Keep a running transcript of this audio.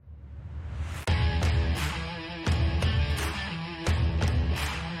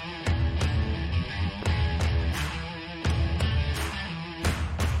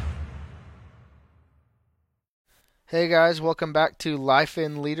Hey guys, welcome back to Life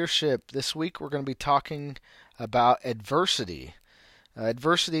in Leadership. This week we're going to be talking about adversity.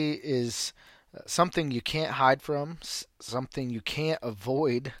 Adversity is something you can't hide from, something you can't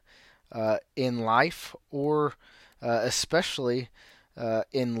avoid in life, or especially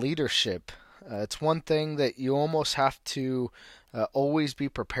in leadership. It's one thing that you almost have to always be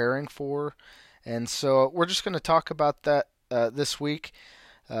preparing for. And so we're just going to talk about that this week.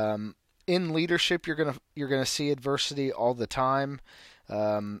 Um, in leadership, you're gonna see adversity all the time.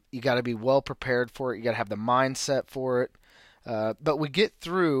 You got to be well prepared for it. You got to have the mindset for it. But we get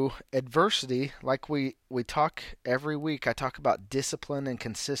through adversity like we talk every week. I talk about discipline and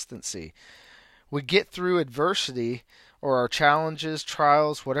consistency. We get through adversity or our challenges,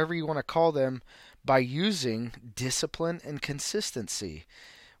 trials, whatever you want to call them, by using discipline and consistency.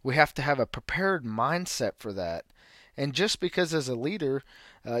 We have to have a prepared mindset for that. And just because as a leader,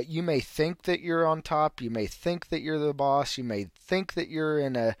 you may think that you're on top, you may think that you're the boss, you may think that you're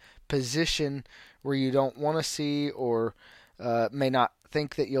in a position where you don't want to see, or may not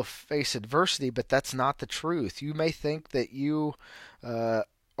think that you'll face adversity, but that's not the truth. You may think that you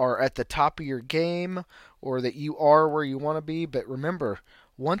are at the top of your game, or that you are where you want to be, but remember,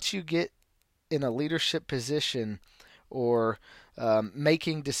 once you get in a leadership position, or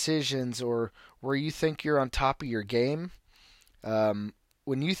making decisions, or where you think you're on top of your game,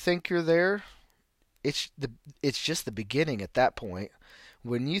 when you think you're there, it's just the beginning at that point.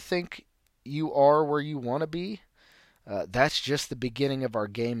 When you think you are where you want to be, that's just the beginning of our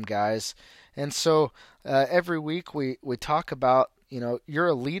game, guys. And so every week we talk about, you're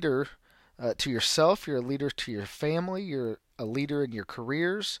a leader to yourself, you're a leader to your family, you're a leader in your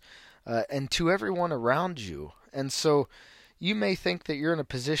careers, and to everyone around you. And so you may think that you're in a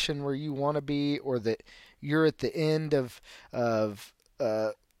position where you want to be, or that you're at the end of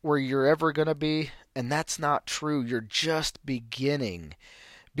where you're ever going to be, and that's not true. You're just beginning,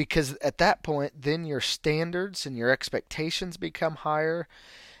 because at that point, then your standards and your expectations become higher,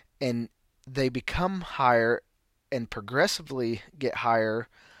 and they become higher and progressively get higher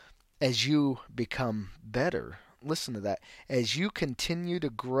as you become better. Listen to that. As you continue to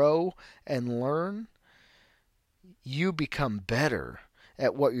grow and learn, you become better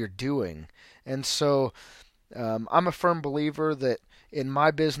at what you're doing. And so I'm a firm believer that in my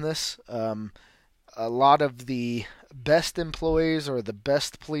business, a lot of the best employees or the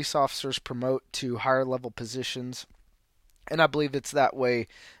best police officers promote to higher level positions. And I believe it's that way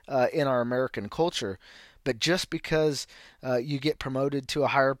in our American culture. But just because you get promoted to a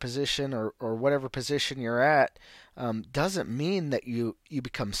higher position, or whatever position you're at, doesn't mean that you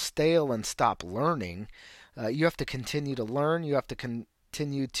become stale and stop learning. You have to continue to learn. You have to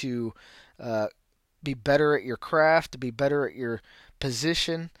continue to be better at your craft, to be better at your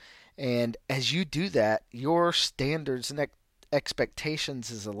position. And as you do that, your standards and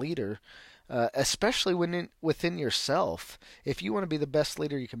expectations as a leader, especially within yourself, if you want to be the best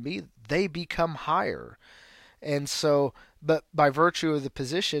leader you can be, they become higher. And so, but by virtue of the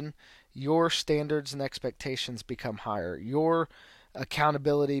position, your standards and expectations become higher. Your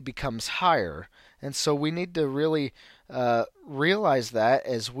accountability becomes higher. And so we need to really realize that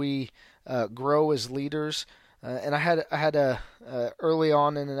as we grow as leaders. And I had a early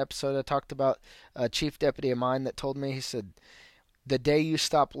on in an episode, I talked about a chief deputy of mine that told me, he said, the day you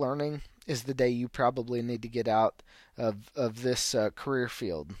stop learning is the day you probably need to get out of this career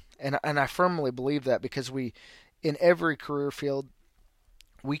field. And I firmly believe that, because in every career field,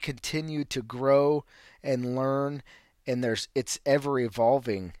 we continue to grow and learn, and it's ever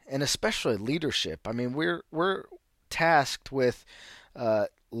evolving, and especially leadership. I mean, we're tasked with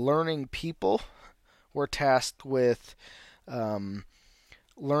learning people. We're tasked with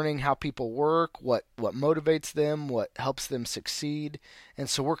learning how people work, what motivates them, what helps them succeed, and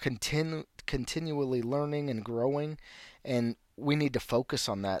so we're continually learning and growing, and we need to focus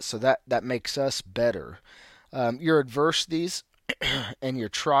on that. So that makes us better. Your adversities and your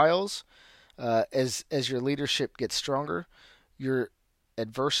trials, as your leadership gets stronger, your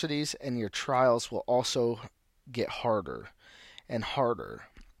adversities and your trials will also get harder and harder.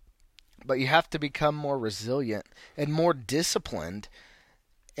 But you have to become more resilient and more disciplined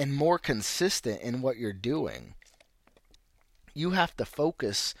and more consistent in what you're doing. You have to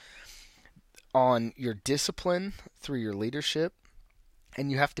focus on your discipline through your leadership, and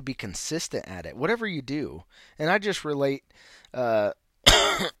you have to be consistent at it, whatever you do. And I just relate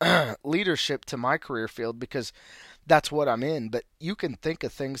leadership to my career field, because that's what I'm in. But you can think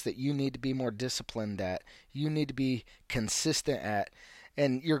of things that you need to be more disciplined at, you need to be consistent at,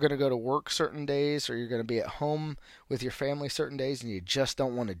 and you're going to go to work certain days, or you're going to be at home with your family certain days, and you just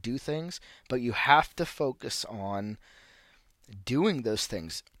don't want to do things, but you have to focus on doing those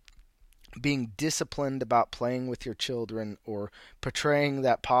things, being disciplined about playing with your children, or portraying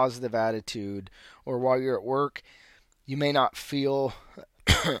that positive attitude. Or while you're at work, you may not feel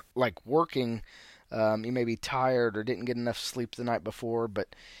like working. You may be tired or didn't get enough sleep the night before,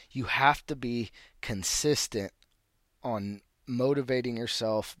 but you have to be consistent on motivating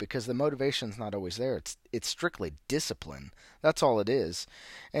yourself, because the motivation's not always there. It's strictly discipline. That's all it is.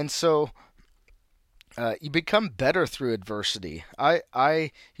 And so you become better through adversity.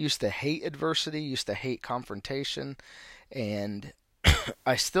 I used to hate adversity, used to hate confrontation, and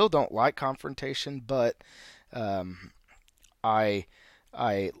I still don't like confrontation, but I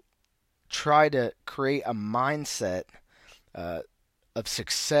I try to create a mindset of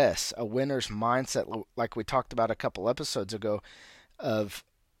success, a winner's mindset, like we talked about a couple episodes ago, of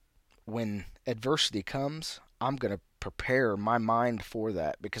when adversity comes, I'm going to prepare my mind for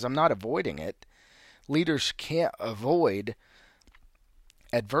that, because I'm not avoiding it. Leaders can't avoid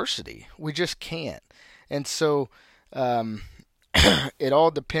adversity. We just can't. And so it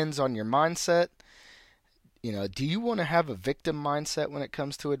all depends on your mindset. Do you want to have a victim mindset when it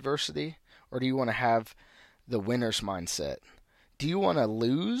comes to adversity? Or do you want to have the winner's mindset? Do you want to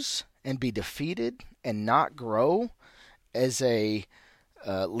lose and be defeated and not grow as a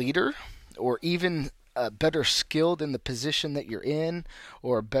leader, or even better skilled in the position that you're in,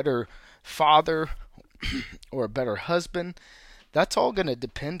 or a better father, or a better husband? That's all going to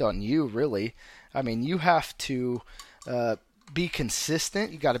depend on you, really. I mean, you have to be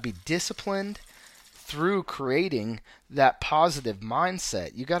consistent. You got to be disciplined through creating that positive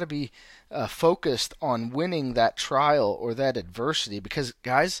mindset. You got to be focused on winning that trial or that adversity, because,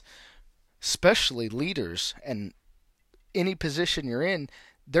 guys, especially leaders and any position you're in,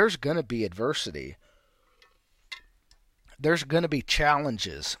 there's going to be adversity. There's going to be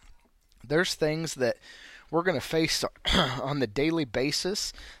challenges. There's things that we're going to face on the daily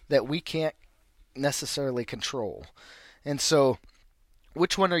basis that we can't necessarily control. And so,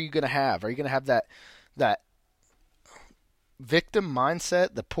 which one are you going to have? Are you going to have that victim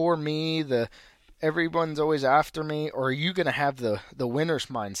mindset, the poor me, the everyone's always after me, or are you going to have the winner's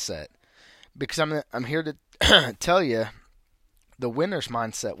mindset? Because I'm here to tell you, the winner's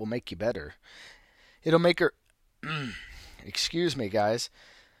mindset will make you better. It'll make her excuse me, guys.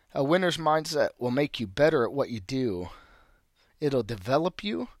 A winner's mindset will make you better at what you do. It'll develop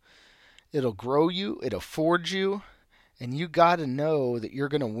you, it'll grow you, it'll forge you. And you got to know that you're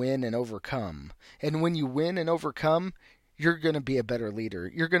going to win and overcome. And when you win and overcome, you're going to be a better leader.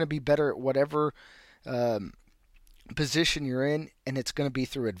 You're going to be better at whatever position you're in, and it's going to be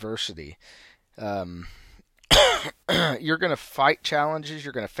through adversity. You're going to fight challenges.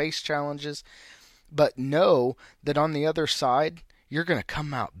 You're going to face challenges. But know that on the other side, you're going to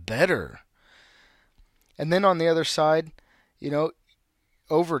come out better. And then on the other side,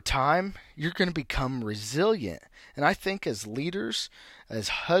 over time, you're going to become resilient. And I think as leaders, as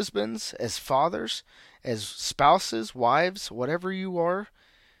husbands, as fathers, as spouses, wives, whatever you are,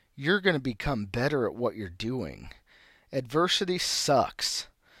 you're going to become better at what you're doing. Adversity sucks.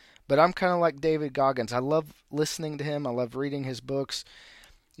 But I'm kind of like David Goggins. I love listening to him. I love reading his books.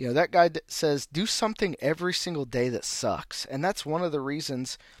 That guy says, do something every single day that sucks. And that's one of the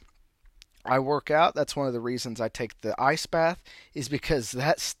reasons I work out. That's one of the reasons I take the ice bath, is because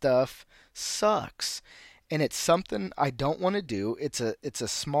that stuff sucks. And it's something I don't want to do. It's a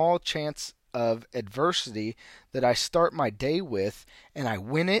small chance of adversity that I start my day with, and I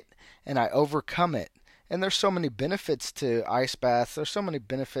win it and I overcome it. And there's so many benefits to ice baths. There's so many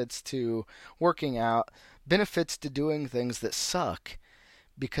benefits to working out, benefits to doing things that suck,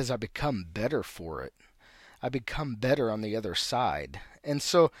 because I become better for it. I become better on the other side. And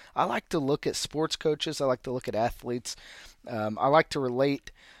so I like to look at sports coaches. I like to look at athletes. I like to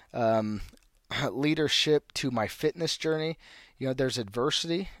relate leadership to my fitness journey. There's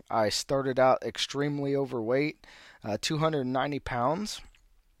adversity. I started out extremely overweight, 290 pounds.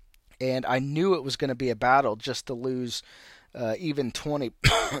 And I knew it was going to be a battle just to lose even 20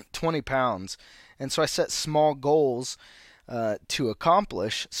 pounds. And so I set small goals to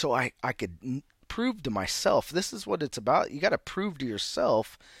accomplish, so I could prove to myself, this is what it's about. You got to prove to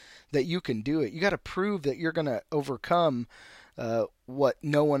yourself that you can do it. You got to prove that you're going to overcome what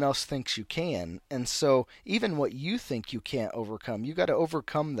no one else thinks you can. And so even what you think you can't overcome, you got to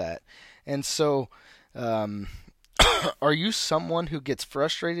overcome that. And so are you someone who gets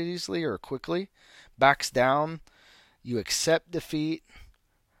frustrated easily or quickly, backs down, you accept defeat?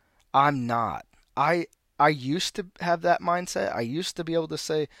 I'm not. I I used to have that mindset. I used to be able to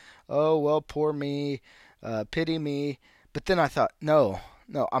say, "Oh, well, poor me, pity me." But then I thought, no,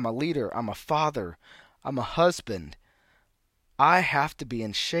 no, I'm a leader. I'm a father. I'm a husband. I have to be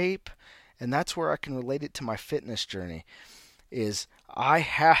in shape. And that's where I can relate it to my fitness journey is I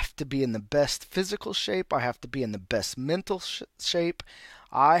have to be in the best physical shape. I have to be in the best mental shape.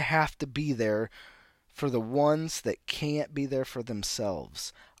 I have to be there for the ones that can't be there for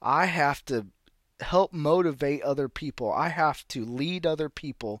themselves. I have to help motivate other people. I have to lead other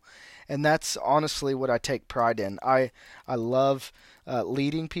people, and that's honestly what I take pride in. I love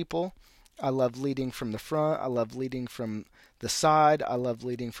leading people. I love leading from the front. I love leading from the side. I love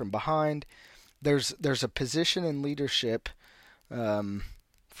leading from behind. There's a position in leadership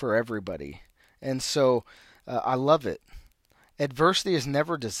for everybody, and so I love it. Adversity is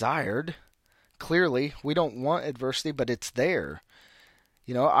never desired. Clearly, we don't want adversity, but it's there.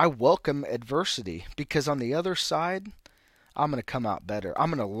 I welcome adversity because on the other side, I'm going to come out better. I'm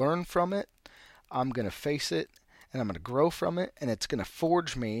going to learn from it. I'm going to face it, and I'm going to grow from it, and it's going to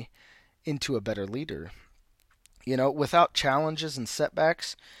forge me into a better leader. Without challenges and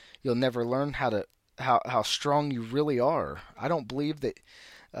setbacks, you'll never learn how strong you really are. I don't believe that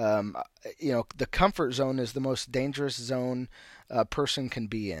the comfort zone is the most dangerous zone a person can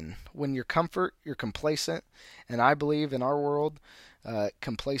be in. When you're comfort, you're complacent, and I believe in our world,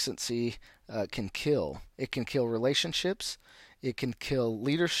 complacency can kill. It can kill relationships. It can kill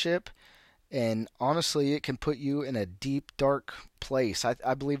leadership. And honestly, it can put you in a deep, dark place.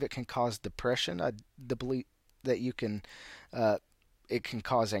 I believe it can cause depression. I believe that it can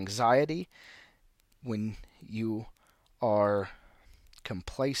cause anxiety when you are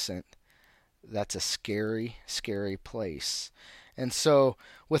complacent. That's a scary, scary place. And so,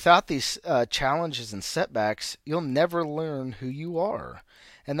 without these challenges and setbacks, you'll never learn who you are.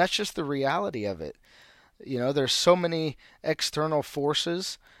 And that's just the reality of it. There's so many external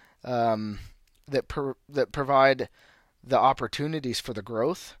forces that provide the opportunities for the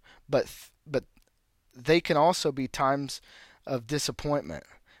growth, but they can also be times of disappointment.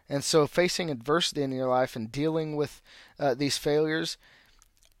 And so, facing adversity in your life and dealing with these failures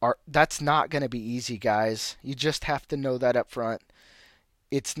that's not going to be easy, guys. You just have to know that up front.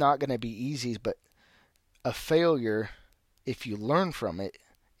 It's not going to be easy, but a failure, if you learn from it,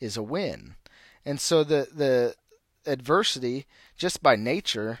 is a win. And so the adversity, just by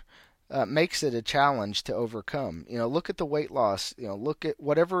nature, makes it a challenge to overcome. Look at the weight loss. Look at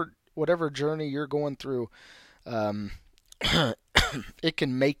whatever journey you're going through. It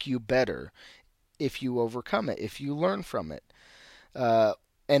can make you better if you overcome it, if you learn from it.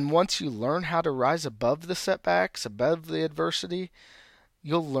 And once you learn how to rise above the setbacks, above the adversity,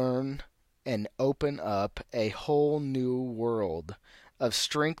 you'll learn and open up a whole new world of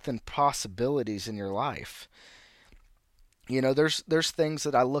strength and possibilities in your life. There's things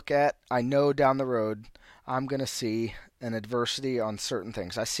that I look at, I know down the road I'm going to see an adversity on certain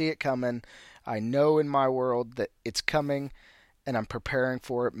things. I see it coming. I know in my world that it's coming, and I'm preparing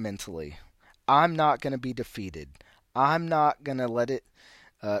for it mentally. I'm not going to be defeated. I'm not going to let it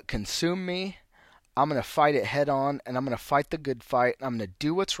consume me. I'm going to fight it head on, and I'm going to fight the good fight. I'm going to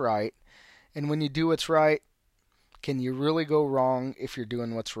do what's right. And when you do what's right, can you really go wrong if you're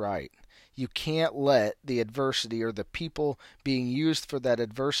doing what's right? You can't let the adversity or the people being used for that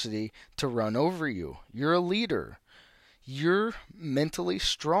adversity to run over you. You're a leader. You're mentally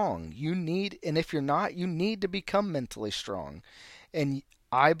strong. And if you're not, you need to become mentally strong. And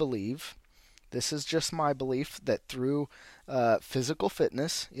I believe, this is just my belief, that through physical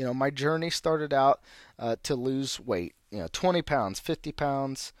fitness, my journey started out to lose weight, 20 pounds, 50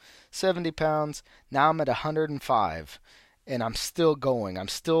 pounds, 70 pounds. Now I'm at 105, and I'm still going. I'm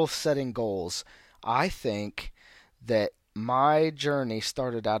still setting goals. I think that my journey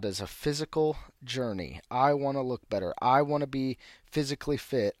started out as a physical journey. I want to look better. I want to be physically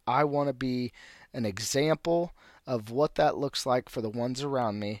fit. I want to be an example of what that looks like for the ones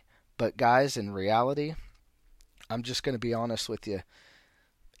around me. But guys, in reality, I'm just going to be honest with you.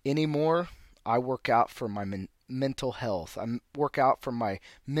 Anymore, I work out for my mental health. I work out for my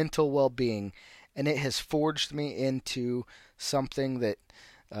mental well-being, and it has forged me into something that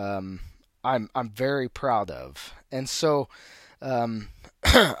I'm very proud of. And so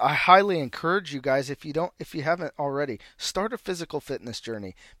I highly encourage you guys, if you haven't already, start a physical fitness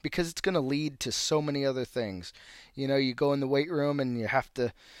journey, because it's going to lead to so many other things. You go in the weight room and you have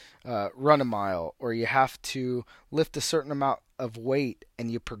to run a mile, or you have to lift a certain amount of weight, and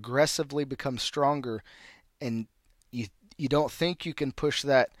you progressively become stronger, and you don't think you can push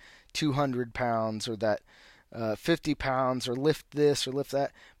that 200 pounds or that 50 pounds or lift this or lift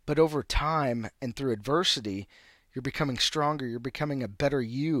that, But over time and through adversity, you're becoming stronger. You're becoming a better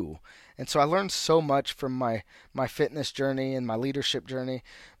you. And so I learned so much from my fitness journey and my leadership journey.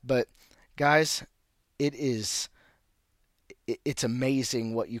 But guys, it is it's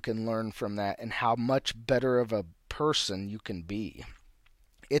amazing what you can learn from that and how much better of a person you can be.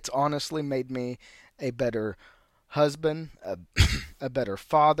 It's honestly made me a better husband, a better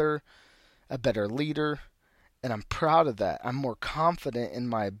father, a better leader, and I'm proud of that. I'm more confident in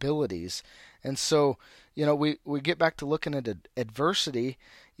my abilities. And so, we get back to looking at adversity,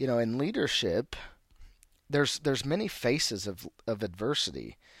 in leadership, there's many faces of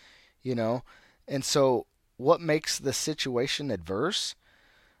adversity, you know. And so what makes the situation adverse?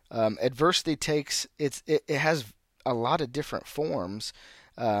 Adversity it has a lot of different forms,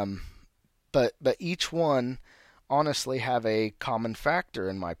 um, but each one honestly have a common factor,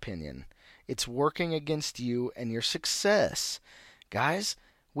 in my opinion. It's working against you and your success. Guys,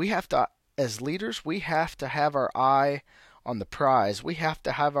 we have to, as leaders, we have to have our eye on the prize. We have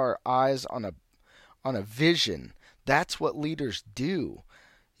to have our eyes on a vision. That's what leaders do,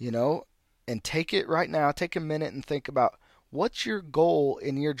 you know? And take it right now, take a minute and think about, what's your goal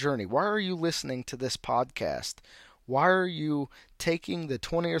in your journey? Why are you listening to this podcast? Why are you taking the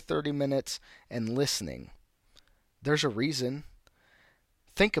 20 or 30 minutes and listening? There's a reason.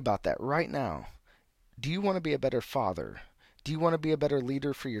 Think about that right now. Do you want to be a better father? Do you want to be a better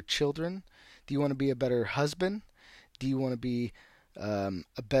leader for your children? Do you want to be a better husband? Do you want to be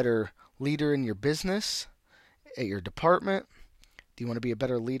a better leader in your business, at your department? Do you want to be a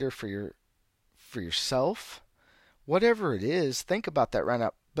better leader for yourself? Whatever it is, think about that right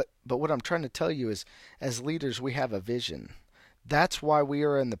now. But what I'm trying to tell you is, as leaders, we have a vision. That's why we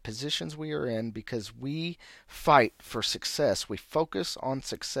are in the positions we are in, because we fight for success. We focus on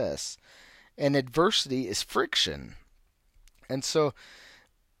success. And adversity is friction. And so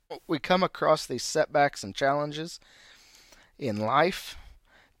we come across these setbacks and challenges in life,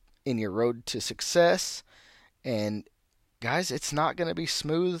 in your road to success. And guys, it's not going to be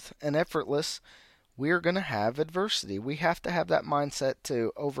smooth and effortless. We're going to have adversity. We have to have that mindset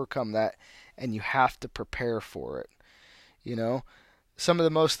to overcome that, and you have to prepare for it. You know, some of the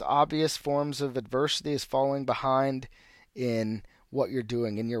most obvious forms of adversity is falling behind in what you're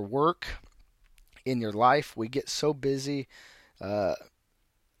doing, in your work, in your life. We get so busy. I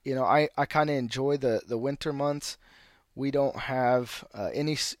kind of enjoy the winter months. We don't have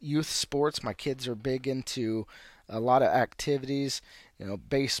any youth sports. My kids are big into a lot of activities,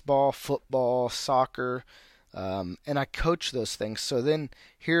 baseball, football, soccer, and I coach those things. So then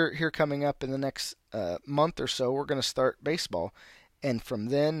here coming up in the next month or so, we're going to start baseball. And from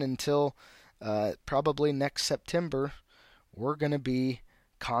then until probably next September, we're going to be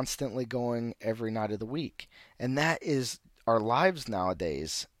constantly going every night of the week. And that is our lives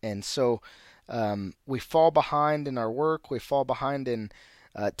nowadays. And so we fall behind in our work. We fall behind in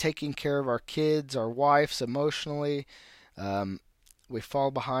taking care of our kids, our wives emotionally. We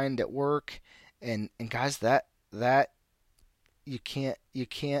fall behind at work. And guys, that you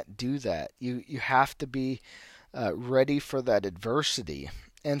can't do that. You have to be ready for that adversity.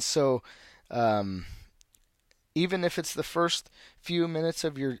 And so even if it's the first few minutes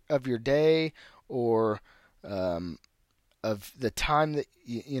of your day, or of the time that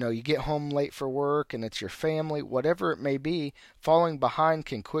you get home late for work and it's your family, whatever it may be, falling behind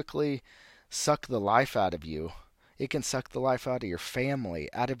can quickly suck the life out of you. It can suck the life out of your family,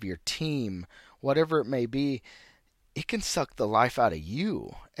 out of your team, whatever it may be. It can suck the life out of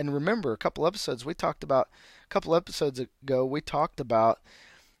you. And remember, a couple episodes ago, we talked about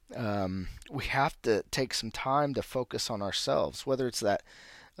we have to take some time to focus on ourselves. Whether it's that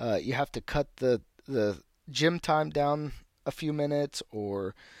you have to cut the gym time down a few minutes,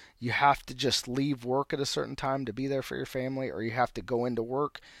 or you have to just leave work at a certain time to be there for your family, or you have to go into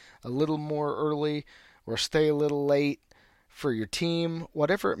work a little more early or stay a little late for your team,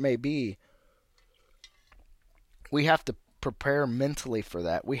 whatever it may be. We have to prepare mentally for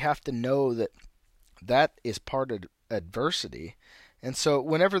that. We have to know that is part of adversity. And so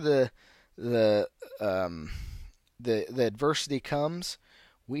whenever the adversity comes,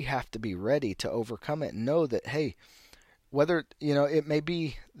 we have to be ready to overcome it and know that, hey, whether it may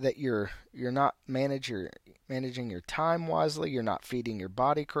be that you're not managing your time wisely, you're not feeding your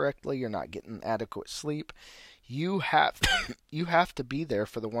body correctly, you're not getting adequate sleep. You have you have to be there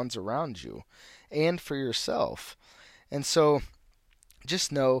for the ones around you and for yourself. And so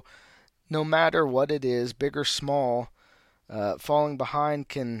just know, no matter what it is, big or small, falling behind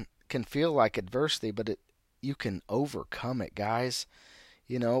can feel like adversity, but you can overcome it, guys.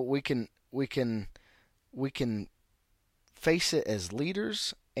 We can face it as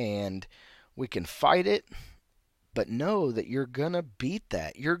leaders, and we can fight it, but know that you're going to beat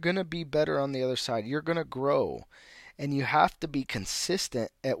that. You're going to be better on the other side. You're going to grow. And you have to be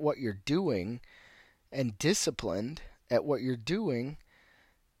consistent at what you're doing and disciplined at what you're doing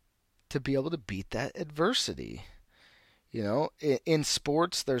to be able to beat that adversity. You know, in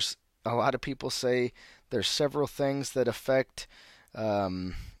sports, there's a lot of people say there's several things that affect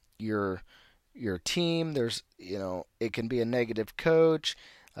your team. There's, you know, it can be a negative coach,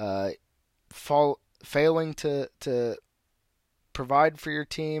 uh, failing to provide for your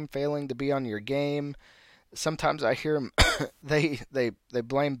team, failing to be on your game. Sometimes I hear them they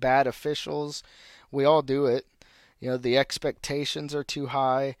blame bad officials. We all do it. You know, the expectations are too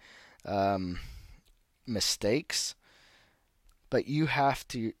high, mistakes, but you have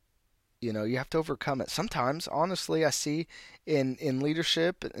to, you know, you have to overcome it. Sometimes, honestly, I see in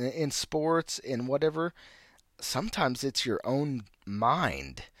leadership, in sports, in whatever, sometimes it's your own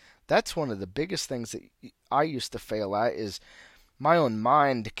mind. That's one of the biggest things that I used to fail at, is my own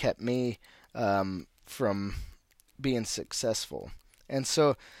mind kept me from being successful. And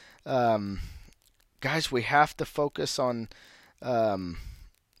so, guys, we have to focus on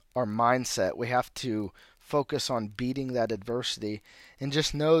our mindset. We have to focus on beating that adversity, and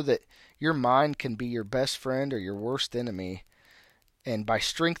just know that your mind can be your best friend or your worst enemy. And by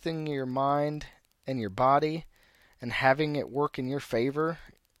strengthening your mind and your body and having it work in your favor,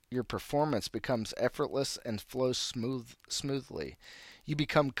 your performance becomes effortless and flows smoothly. You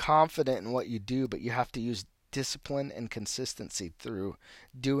become confident in what you do, but you have to use discipline and consistency through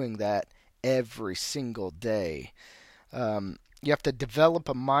doing that every single day. You have to develop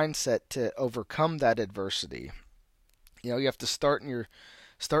a mindset to overcome that adversity. You know, you have to start in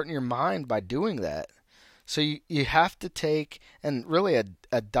your mind by doing that. So you have to take and really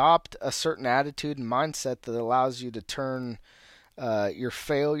adopt a certain attitude and mindset that allows you to turn your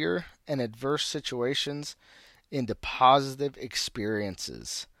failure and adverse situations into positive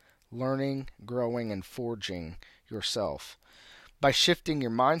experiences, learning, growing, and forging yourself. By shifting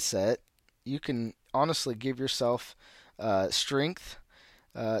your mindset, you can honestly give yourself strength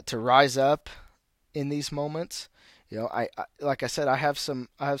to rise up in these moments. You know, I like I said, I have some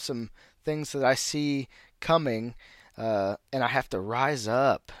things that I see coming, and I have to rise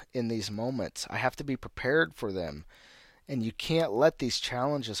up in these moments. I have to be prepared for them, and you can't let these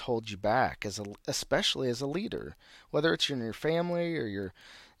challenges hold you back, especially as a leader. Whether it's in your family or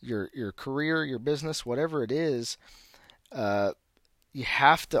your career, your business, whatever it is, you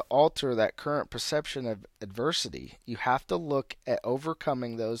have to alter that current perception of adversity. You have to look at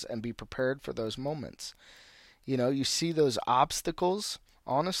overcoming those and be prepared for those moments. You know, you see those obstacles.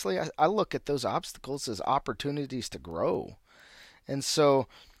 Honestly, I look at those obstacles as opportunities to grow. And so,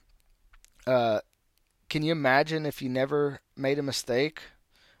 can you imagine if you never made a mistake,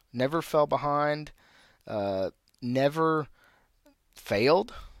 never fell behind, never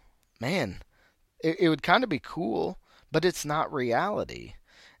failed? Man, it would kind of be cool, but it's not reality.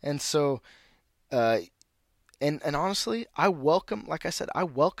 And so, and honestly, like I said, I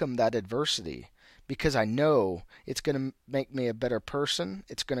welcome that adversity, because I know it's going to make me a better person.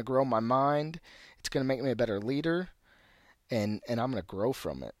 It's going to grow my mind. It's going to make me a better leader, and I'm going to grow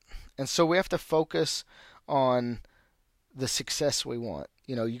from it. And so we have to focus on the success we want.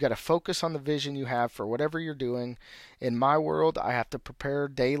 You know, you got to focus on the vision you have for whatever you're doing. In my world, I have to prepare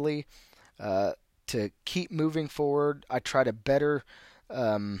daily to keep moving forward. I try to better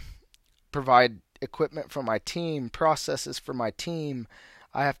provide equipment for my team, processes for my team.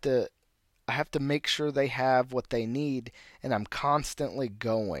 I have to make sure they have what they need, and I'm constantly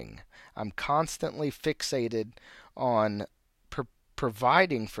going. I'm constantly fixated on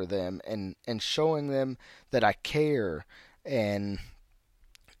providing for them and showing them that I care. And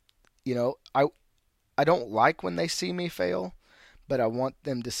you know, I don't like when they see me fail, but I want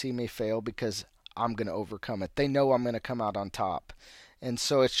them to see me fail because I'm going to overcome it. They know I'm going to come out on top. And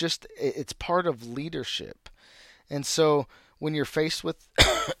so it's part of leadership. And so when you're faced with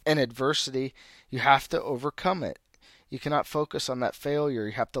an adversity, you have to overcome it. You cannot focus on that failure.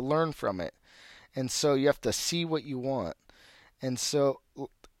 You have to learn from it. And so you have to see what you want. And so,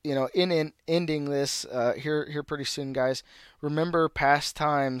 you know, in ending this here pretty soon, guys, remember past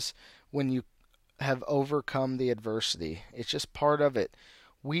times when you have overcome the adversity. It's just part of it.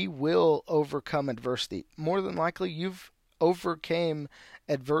 We will overcome adversity. More than likely, you've overcame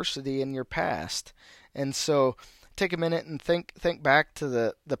adversity in your past. And so take a minute and think back to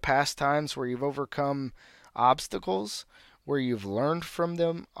the past times where you've overcome obstacles, where you've learned from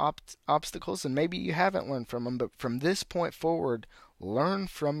them obstacles, and maybe you haven't learned from them, but from this point forward, learn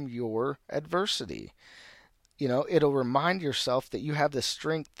from your adversity. it'll remind yourself that you have the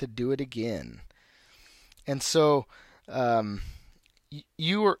strength to do it again. And so,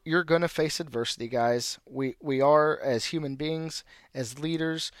 you're going to face adversity, guys. We are, as human beings, as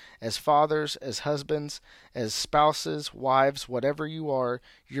leaders, as fathers, as husbands, as spouses, wives, whatever you are,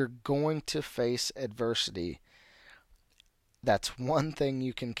 you're going to face adversity. That's one thing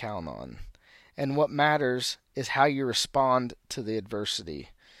you can count on. And what matters is how you respond to the adversity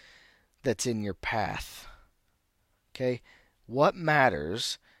that's in your path. Okay? What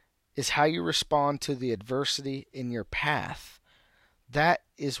matters is how you respond to the adversity in your path. That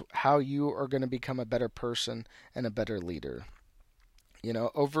is how you are going to become a better person and a better leader.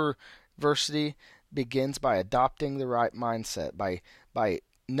 Adversity begins by adopting the right mindset, by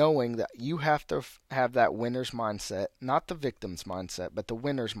knowing that you have to have that winner's mindset, not the victim's mindset, but the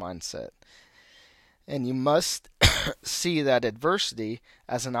winner's mindset. And you must see that adversity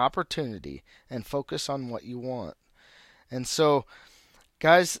as an opportunity and focus on what you want. And so,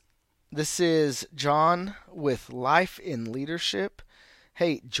 guys, this is John with Life in Leadership.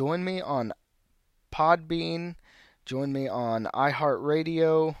 Hey, join me on Podbean, join me on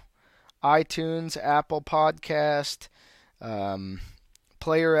iHeartRadio, iTunes, Apple Podcast,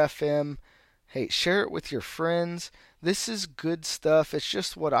 Player FM. Hey, share it with your friends. This is good stuff. It's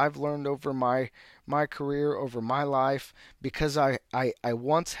just what I've learned over my career, over my life, because I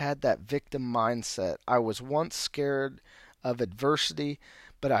once had that victim mindset. I was once scared of adversity,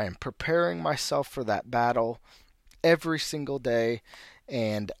 but I am preparing myself for that battle every single day,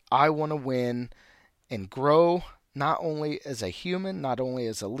 and I want to win and grow, not only as a human, not only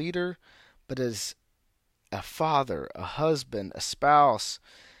as a leader, but as a father, a husband, a spouse.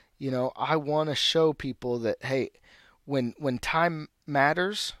 I want to show people that, hey, when time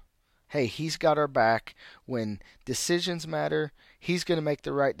matters, hey, he's got our back. When decisions matter, he's going to make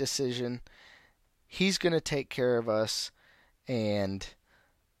the right decision. He's going to take care of us, and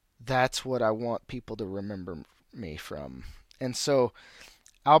that's what I want people to remember me from. And so,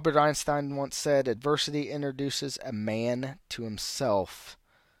 Albert Einstein once said, adversity introduces a man to himself.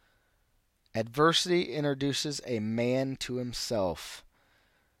 Adversity introduces a man to himself.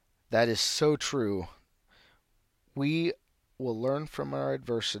 That is so true. We will learn from our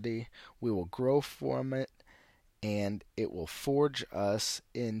adversity, we will grow from it, and it will forge us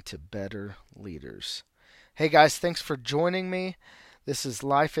into better leaders. Hey guys, thanks for joining me. This is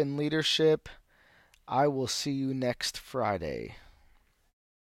Life in Leadership. I will see you next Friday.